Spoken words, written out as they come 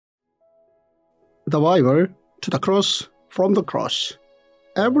The Bible to the cross, from the cross.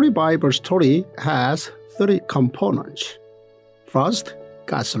 Every Bible story has three components. First,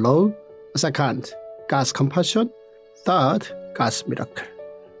 God's law. Second, God's compassion. Third, God's miracle.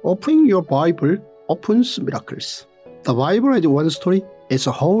 Opening your Bible opens miracles. The Bible as one story is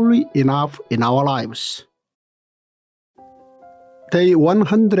wholly enough in our lives. Day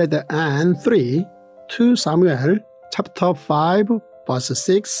 103, 2 Samuel, chapter 5, verse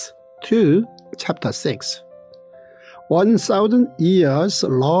 6 to chapter 6. 1,000 years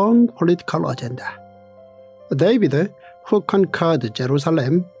long political agenda. David, who conquered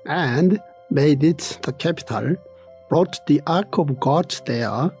Jerusalem and made it the capital, brought the Ark of God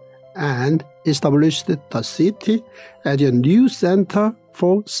there and established the city as a new center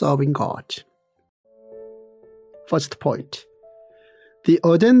for serving God. First point. The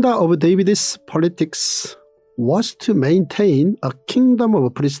agenda of David's politics was to maintain a kingdom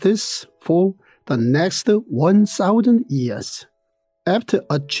of priests for the next 1,000 years. After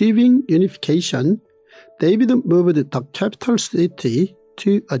achieving unification, David moved the capital city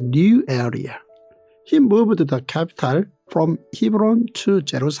to a new area. He moved the capital from Hebron to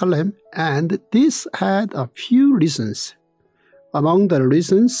Jerusalem, and this had a few reasons. Among the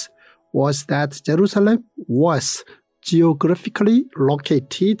reasons was that Jerusalem was geographically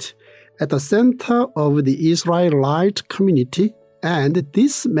located at the center of the Israelite community, and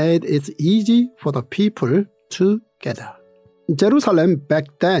this made it easy for the people to gather. Jerusalem back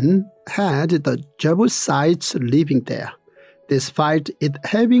then had the Jebusites living there, despite it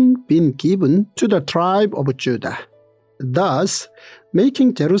having been given to the tribe of Judah. Thus,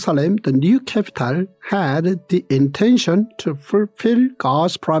 making Jerusalem the new capital had the intention to fulfill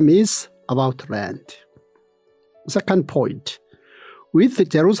God's promise about land. Second point. With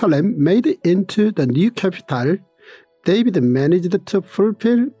Jerusalem made into the new capital, David managed to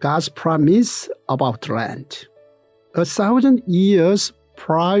fulfill God's promise about land. 1,000 years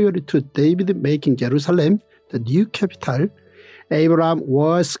prior to David making Jerusalem the new capital, Abraham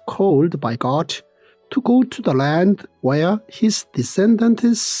was called by God to go to the land where his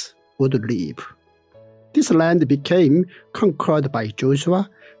descendants would live. This land became conquered by Joshua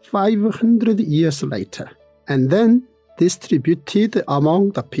 500 years later, and then distributed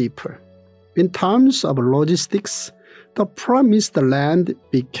among the people. In terms of logistics, the promised land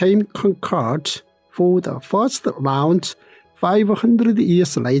became conquered for the first round 500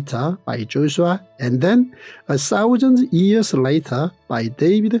 years later by Joshua, and then 1,000 years later by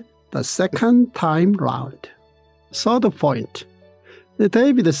David the second time round. Third point.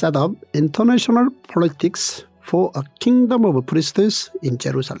 David set up international politics for a kingdom of priests in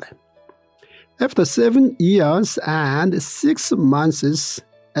Jerusalem. After 7 years and 6 months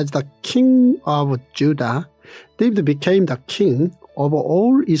as the king of Judah, David became the king over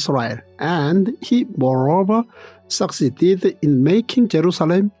all Israel, and he moreover succeeded in making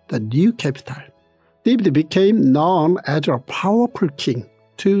Jerusalem the new capital. David became known as a powerful king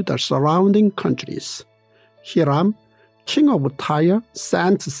to the surrounding countries. Hiram, king of Tyre,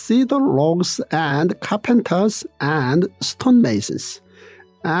 sent cedar logs and carpenters and stonemasons,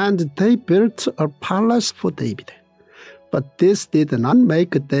 and they built a palace for David. But this did not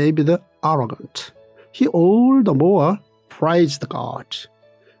make David arrogant. He all the more praised God.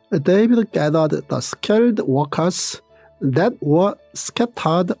 David gathered the skilled workers that were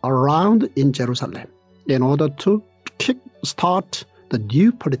scattered around in Jerusalem in order to kick-start the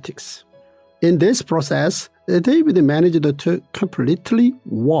new politics. In this process, David managed to completely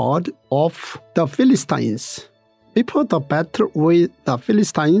ward off the Philistines. Before the battle with the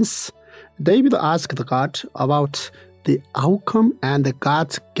Philistines, David asked God about the outcome, and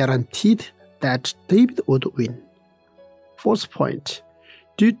God guaranteed that David would win. Fourth point.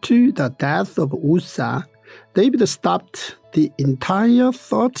 Due to the death of Uzzah, David stopped the entire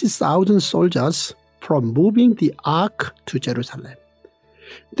 30,000 soldiers from moving the ark to Jerusalem.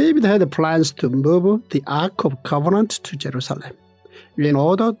 David had plans to move the Ark of Covenant to Jerusalem. In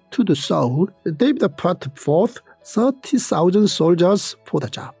order to do so, David put forth 30,000 soldiers for the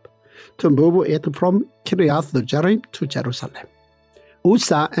job, to move it from Kiriath-Jearim to Jerusalem.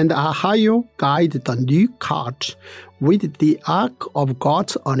 Uzzah and Ahio guided the new cart with the Ark of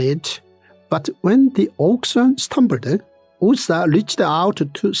God on it, but when the oxen stumbled, Uzzah reached out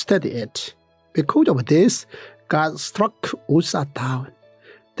to steady it. Because of this, God struck Uzzah down.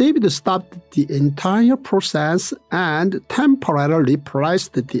 David stopped the entire process and temporarily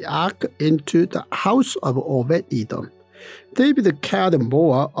placed the ark into the house of Obed-Edom. David cared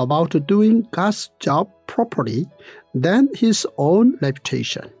more about doing God's job properly than his own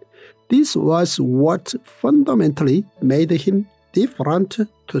reputation. This was what fundamentally made him different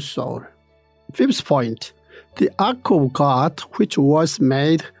to Saul. Fifth point, the Ark of God, which was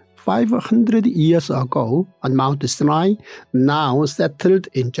made 500 years ago on Mount Sinai, now settled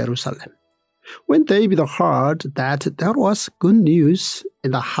in Jerusalem. When David heard that there was good news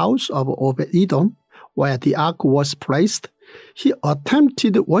in the house of Obed-Edom, where the ark was placed, he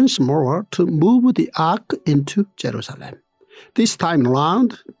attempted once more to move the ark into Jerusalem. This time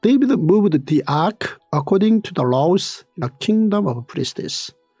around, David moved the ark according to the laws in the kingdom of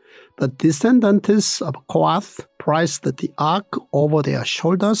priests. The descendants of Kohath placed the ark over their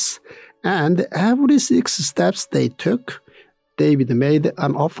shoulders, and every 6 steps they took, David made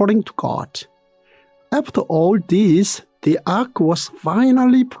an offering to God. After all this, the ark was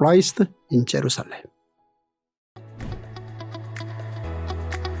finally placed in Jerusalem.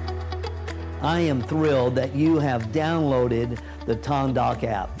 I am thrilled that you have downloaded the Tongdok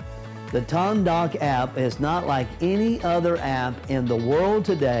app. The Tongdok app is not like any other app in the world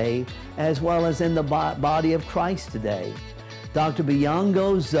today, as well as in the body of Christ today.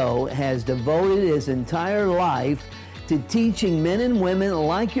 Dr.Byoungho Zoh has devoted his entire life to teaching men and women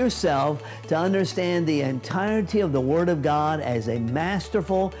like yourself to understand the entirety of the Word of God as a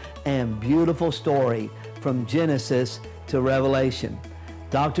masterful and beautiful story from Genesis to Revelation.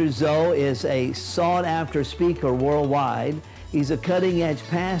 Dr. Zoh is a sought-after speaker worldwide. He's a cutting-edge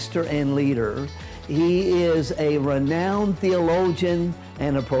pastor and leader. He is a renowned theologian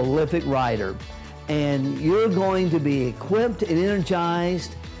and a prolific writer. And you're going to be equipped and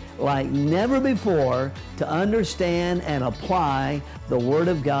energized like never before to understand and apply the Word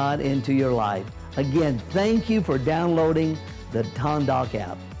of God into your life. Again, thank you for downloading the Tongdok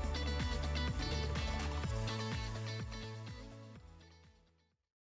app.